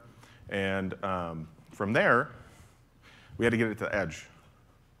Lambda. And from there, we had to get it to the edge.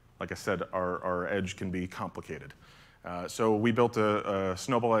 Like I said, our edge can be complicated. So we built a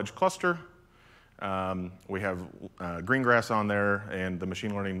Snowball Edge cluster. We have Greengrass on there and the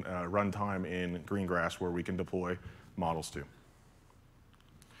machine learning runtime in Greengrass where we can deploy models to.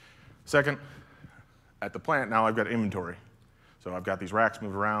 Second, at the plant, now I've got inventory. So I've got these racks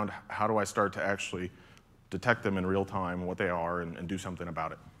move around. How do I start to actually detect them in real time, what they are, and do something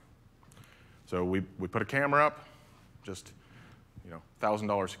about it? So we put a camera up, just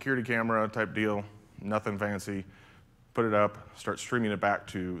 $1,000 security camera type deal, nothing fancy. Put it up, start streaming it back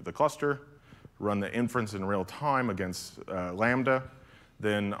to the cluster, run the inference in real time against Lambda.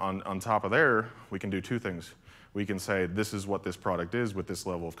 Then on top of there, we can do 2 things. We can say, this is what this product is with this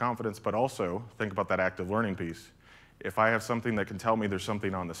level of confidence, but also think about that active learning piece. If I have something that can tell me there's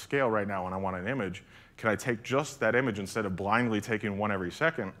something on the scale right now and I want an image, can I take just that image instead of blindly taking one every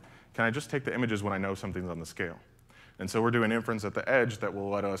second? Can I just take the images when I know something's on the scale? And so we're doing inference at the edge that will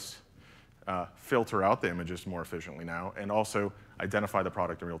let us filter out the images more efficiently now and also identify the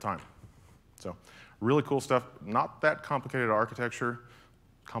product in real time. So really cool stuff. Not that complicated architecture.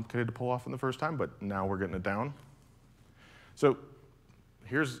 Complicated to pull off in the first time, but now we're getting it down. So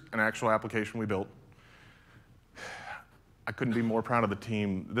here's an actual application we built. I couldn't be more proud of the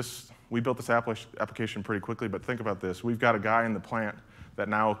team. We built this application pretty quickly, but think about this. We've got a guy in the plant that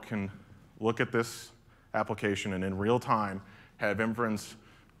now can look at this application and in real time have inference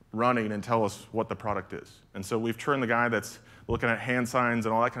running and tell us what the product is. And so we've turned the guy that's looking at hand signs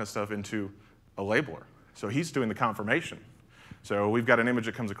and all that kind of stuff into a labeler. So he's doing the confirmation. So we've got an image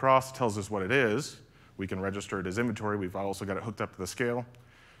that comes across, tells us what it is. We can register it as inventory. We've also got it hooked up to the scale.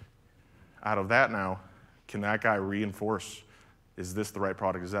 Out of that now, can that guy reinforce, is this the right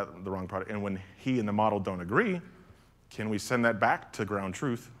product? Is that the wrong product? And when he and the model don't agree, can we send that back to ground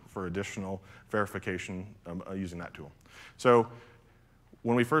truth for additional verification using that tool? So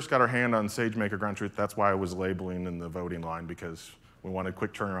when we first got our hand on SageMaker Ground Truth, that's why I was labeling in the voting line, because we wanted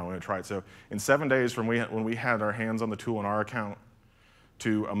quick turnaround, we wanted to try it. So in 7 days from when we had our hands on the tool in our account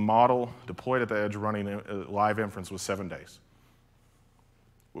to a model deployed at the edge running a live inference was 7 days.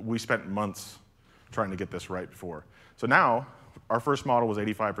 We spent months trying to get this right before. So now, our first model was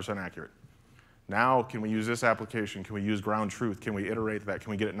 85% accurate. Now, can we use this application? Can we use ground truth? Can we iterate that?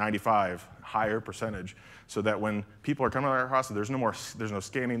 Can we get it 95, higher percentage, so that when people are coming across it, there's no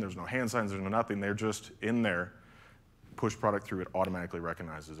scanning, there's no hand signs, there's no nothing. They're just in there, push product through, it automatically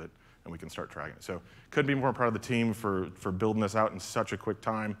recognizes it, and we can start tracking it. So couldn't be more proud of the team for building this out in such a quick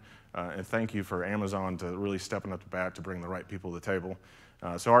time. And thank you for Amazon to really stepping up to bat to bring the right people to the table.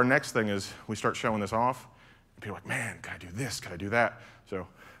 So our next thing is we start showing this off, and people are like, man, can I do this? Can I do that? So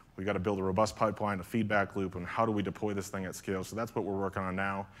we got to build a robust pipeline, a feedback loop, and how do we deploy this thing at scale? So that's what we're working on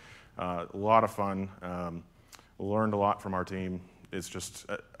now. A lot of fun. Learned a lot from our team. It's just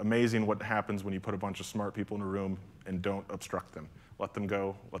amazing what happens when you put a bunch of smart people in a room and don't obstruct them. Let them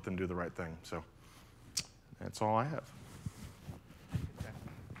go, let them do the right thing. So that's all I have.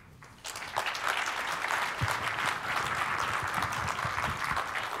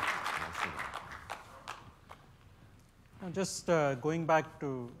 Just going back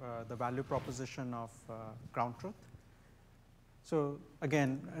to the value proposition of ground truth. So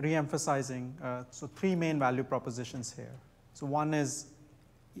again, re-emphasizing, so 3 main value propositions here. So one is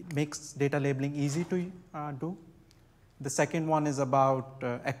it makes data labeling easy to do. The second one is about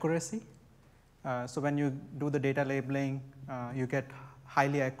accuracy. So when you do the data labeling, you get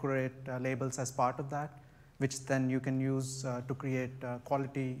highly accurate labels as part of that, which then you can use to create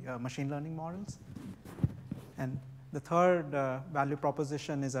quality machine learning models. And the third value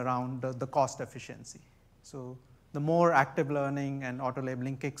proposition is around the cost efficiency. So the more active learning and auto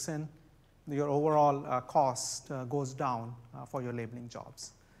labeling kicks in, your overall cost goes down for your labeling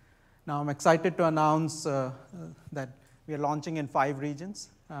jobs. Now I'm excited to announce that we are launching in 5 regions.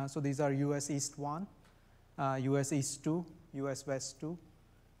 So these are US East 1, US East 2, US West 2,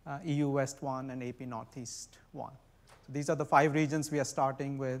 EU West 1, and AP Northeast 1. So these are the 5 regions we are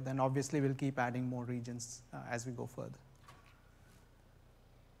starting with, and obviously we'll keep adding more regions as we go further.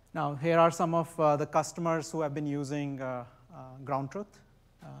 Now here are some of the customers who have been using Ground Truth.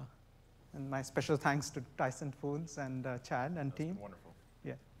 And my special thanks to Tyson Foods and Chad and team. Wonderful.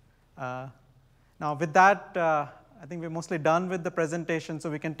 Yeah. Now with that, I think we're mostly done with the presentation, so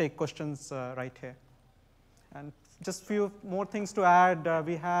we can take questions right here. And just a few more things to add.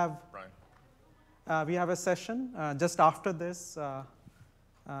 We have a session just after this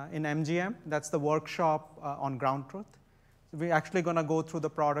in MGM. That's the workshop on Ground Truth. So we're actually going to go through the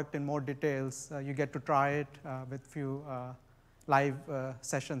product in more details. You get to try it with few live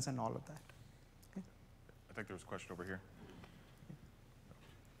sessions and all of that. Okay. I think there was a question over here.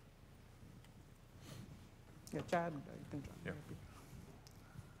 Yeah, Chad, you can join. Yeah.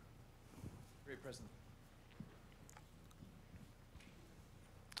 Great presentation.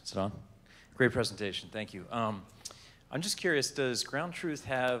 Is it on? Great presentation, thank you. I'm just curious, does Ground Truth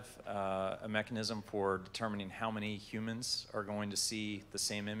have a mechanism for determining how many humans are going to see the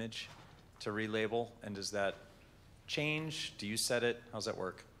same image to relabel? And does that change? Do you set it? How's that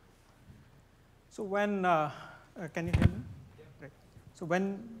work? So when, can you hear me? Yeah. Great. So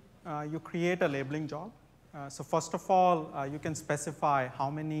when you create a labeling job, so first of all, you can specify how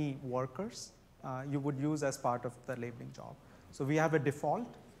many workers you would use as part of the labeling job. So we have a default,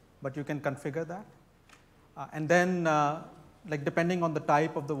 but you can configure that. And then, like depending on the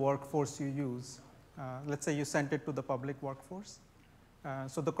type of the workforce you use, let's say you sent it to the public workforce.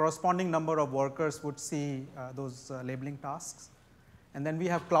 So the corresponding number of workers would see those labeling tasks. And then we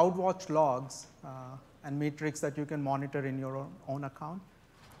have CloudWatch logs and metrics that you can monitor in your own account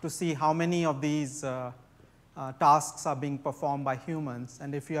to see how many of these tasks are being performed by humans.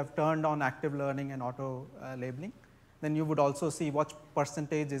 And if you have turned on active learning and auto labeling, then you would also see what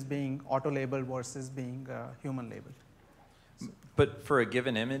percentage is being auto-labeled versus being human-labeled. But for a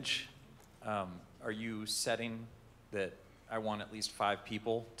given image, are you setting that I want at least 5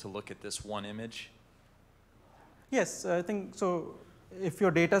 people to look at this one image? Yes, I think so. If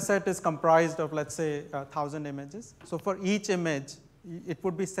your data set is comprised of, let's say, 1,000 images, so for each image, it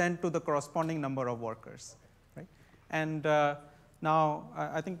would be sent to the corresponding number of workers, right? And now,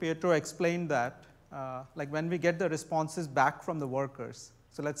 I think Pietro explained that. Like when we get the responses back from the workers,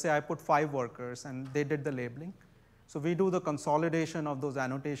 so let's say I put 5 workers and they did the labeling. So we do the consolidation of those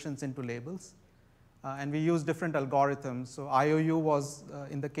annotations into labels. and we use different algorithms. So IOU was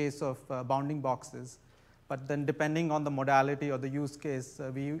in the case of bounding boxes, but then depending on the modality or the use case,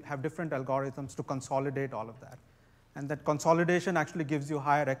 we have different algorithms to consolidate all of that. And that consolidation actually gives you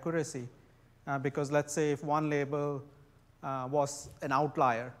higher accuracy, because let's say if one label was an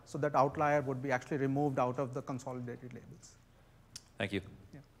outlier, so that outlier would be actually removed out of the consolidated labels. Thank you.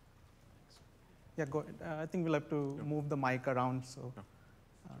 Yeah, go ahead. I think we'll have to move the mic around, so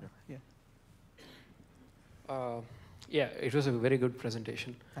yeah. Yeah, it was a very good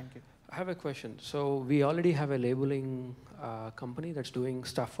presentation. Thank you. I have a question. So we already have a labeling company that's doing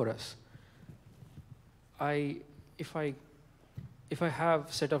stuff for us. If I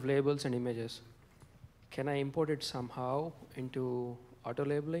have set of labels and images, can I import it somehow into auto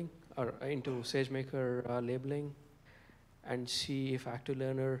labeling or into SageMaker labeling and see if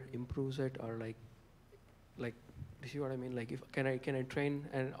ActiveLearner improves it, or like, you see what I mean? Like, can I train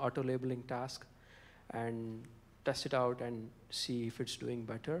an auto labeling task and test it out and see if it's doing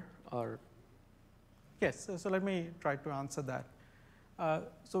better, or? Yes, so let me try to answer that.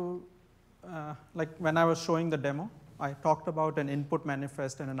 Like when I was showing the demo, I talked about an input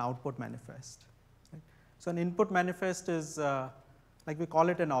manifest and an output manifest. Right? So an input manifest is, like we call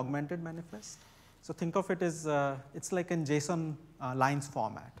it an augmented manifest. So think of it as, it's like in JSON lines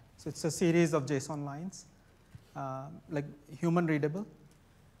format. So it's a series of JSON lines, like human readable.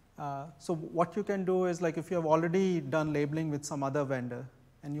 So what you can do is, like if you have already done labeling with some other vendor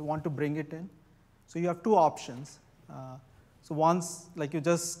and you want to bring it in, so you have two options. So once, like you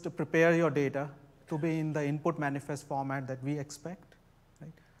just prepare your data to be in the input manifest format that we expect,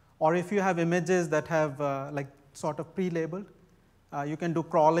 right? Or if you have images that have like sort of pre-labeled, you can do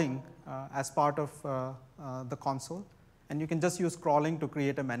crawling as part of the console, and you can just use crawling to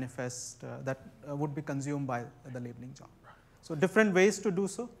create a manifest that would be consumed by the labeling job. So different ways to do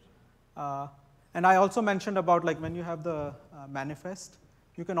so. And I also mentioned about, like when you have the manifest,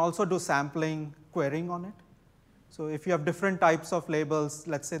 you can also do sampling querying on it. So if you have different types of labels,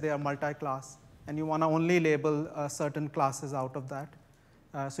 let's say they are multi-class, and you want to only label certain classes out of that,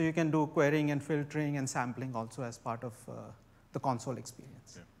 so you can do querying and filtering and sampling also as part of the console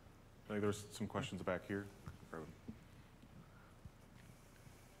experience. Yeah. I think there's some questions back here.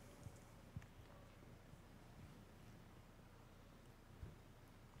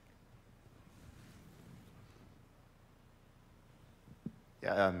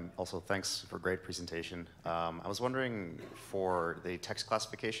 Yeah, also thanks for a great presentation. I was wondering, for the text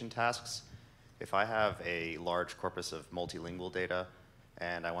classification tasks, if I have a large corpus of multilingual data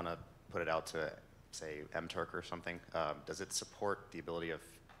and I want to put it out to, say, mTurk or something, does it support the ability of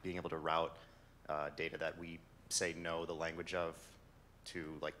being able to route data that we, say, know the language of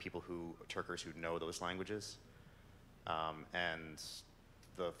to like people Turkers who know those languages? And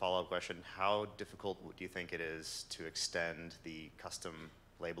the follow-up question, how difficult do you think it is to extend the custom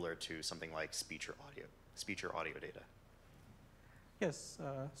labeler to something like speech or audio data? Yes,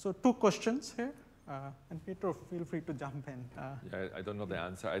 so two questions here. And Peter, feel free to jump in. Yeah, I don't know the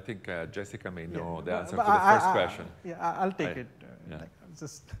answer. I think Jessica may know the but- answer but to the first question. Yeah, I'll take it. yeah. Like,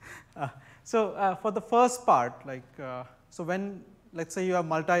 just, so for the first part, like, so when, let's say you have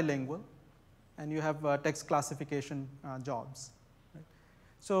multilingual and you have text classification jobs, right?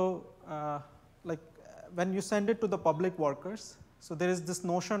 So like when you send it to the public workers, so there is this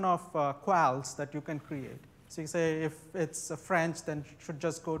notion of quals that you can create. So you say if it's French, then it should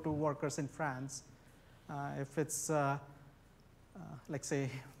just go to workers in France. If it's, like say,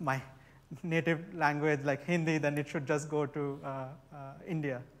 my native language like Hindi, then it should just go to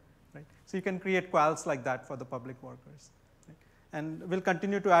India, right? So you can create quals like that for the public workers. Right? And we'll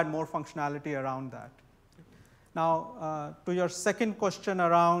continue to add more functionality around that. Now, to your second question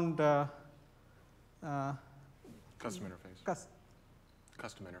around Custom interface.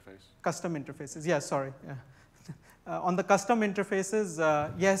 Custom interface. Custom interfaces, yes, sorry. Yeah. On the custom interfaces,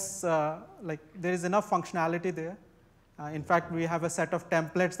 yes, like there is enough functionality there. In fact, we have a set of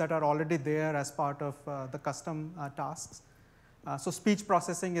templates that are already there as part of the custom tasks. So speech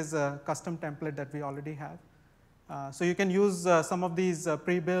processing is a custom template that we already have. So you can use some of these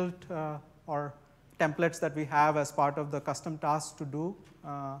pre-built or templates that we have as part of the custom tasks to do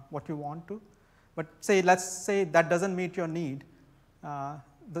what you want to. But let's say that doesn't meet your need.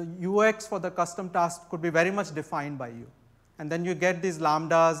 The UX for the custom task could be very much defined by you. And then you get these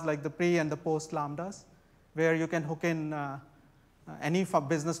lambdas, like the pre and the post lambdas, where you can hook in any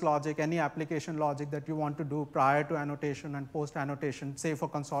business logic, any application logic that you want to do prior to annotation and post annotation. Say for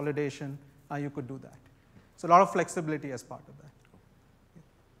consolidation, you could do that. So a lot of flexibility as part of that.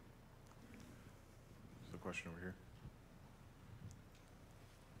 There's a question over here.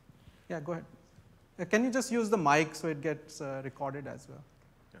 Yeah, go ahead. Can you just use the mic so it gets recorded as well?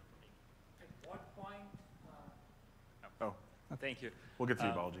 At what point? Oh, Thank you. we'll get to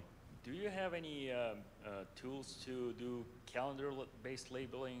you, Balaji. Do you have any tools to do calendar-based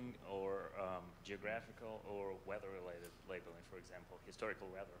labeling or geographical or weather-related labeling, for example, historical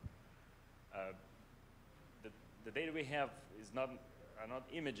weather? The data we have are not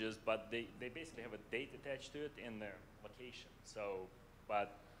images, but they basically have a date attached to it in their location. So,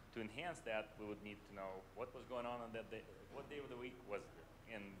 but to enhance that, we would need to know what was going on that day, what day of the week was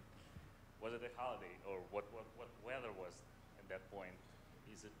it, and was it a holiday, or what weather was at that point?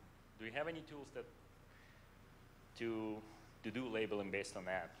 Do you have any tools to do labeling based on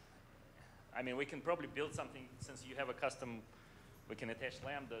that? I mean, we can probably build something, since you have a custom, we can attach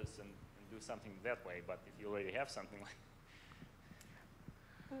lambdas and do something that way, but if you already have something like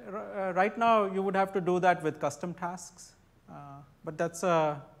Right now, you would have to do that with custom tasks, but that's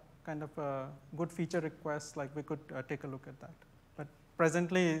a kind of a good feature request, like we could take a look at that. But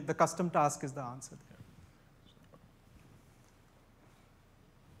presently, the custom task is the answer there.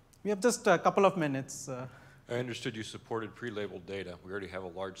 We have just a couple of minutes. I understood you supported pre-labeled data. We already have a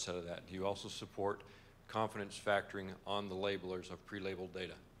large set of that. Do you also support confidence factoring on the labelers of pre-labeled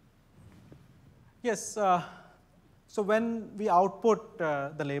data? Yes. So when we output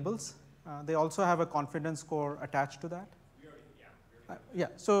the labels, they also have a confidence score attached to that. Yeah.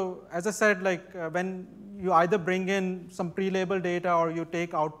 So as I said, like when you either bring in some pre-labeled data or you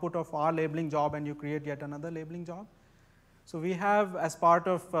take output of our labeling job and you create yet another labeling job. So we have, as part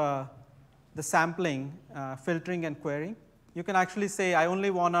of the sampling, filtering and querying, you can actually say, I only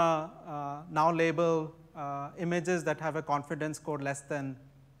want to now label images that have a confidence score less than,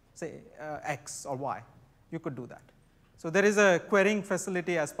 say, X or Y. You could do that. So there is a querying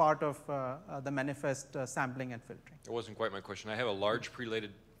facility as part of the manifest sampling and filtering. That wasn't quite my question. I have a large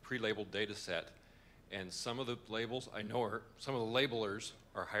pre-labeled data set, and some of the labels I know some of the labelers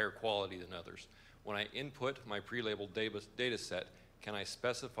are higher quality than others. When I input my pre-labeled data set, can I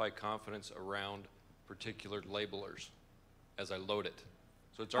specify confidence around particular labelers as I load it?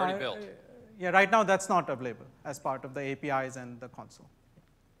 So it's already built. Yeah, right now that's not available as part of the APIs and the console.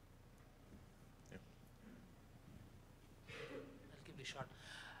 I'll give it a shot.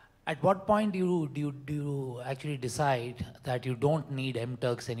 At what point do you actually decide that you don't need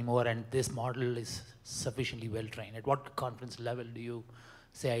MTurks anymore and this model is sufficiently well trained? At what confidence level do you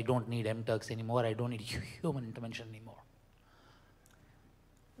say, I don't need MTurks anymore, I don't need human intervention anymore?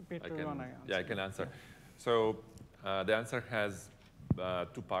 I can answer. So the answer has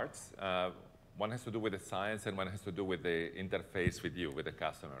two parts. One has to do with the science and one has to do with the interface with you, with the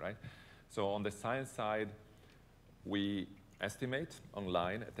customer, right? So on the science side, we estimate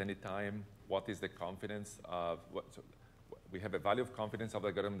online at any time what is the confidence of, so we have a value of confidence of the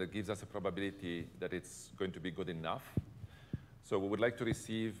algorithm that gives us a probability that it's going to be good enough. So we would like to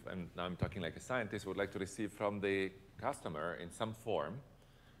receive, and now I'm talking like a scientist, would like to receive from the customer in some form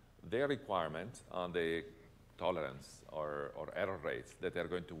their requirement on the tolerance or error rates that they're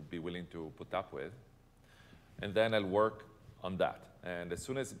going to be willing to put up with. And then I'll work on that. And as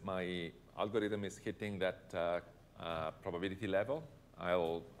soon as my algorithm is hitting that probability level,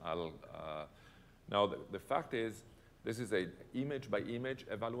 now the fact is, this is an image by image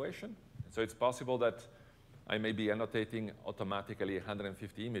evaluation. So it's possible that I may be annotating automatically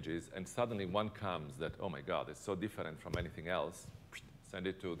 150 images, and suddenly one comes that, oh my God, it's so different from anything else. Send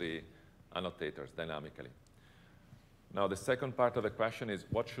it to the annotators dynamically. Now, the second part of the question is,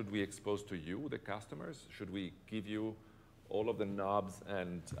 what should we expose to you, the customers? Should we give you all of the knobs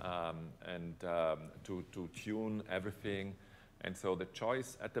and to tune everything? And so the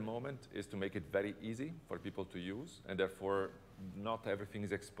choice at the moment is to make it very easy for people to use, and therefore not everything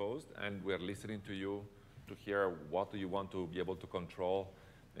is exposed, and we're listening to you to hear what do you want to be able to control.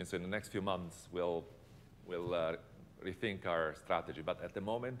 And so in the next few months, we'll rethink our strategy. But at the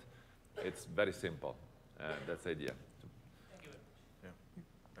moment, it's very simple. That's the idea. Thank you very much.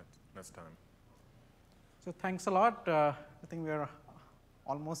 Yeah, that's time. So thanks a lot. I think we're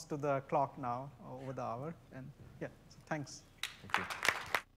almost to the clock now, over the hour. And yeah, so thanks. Thank you.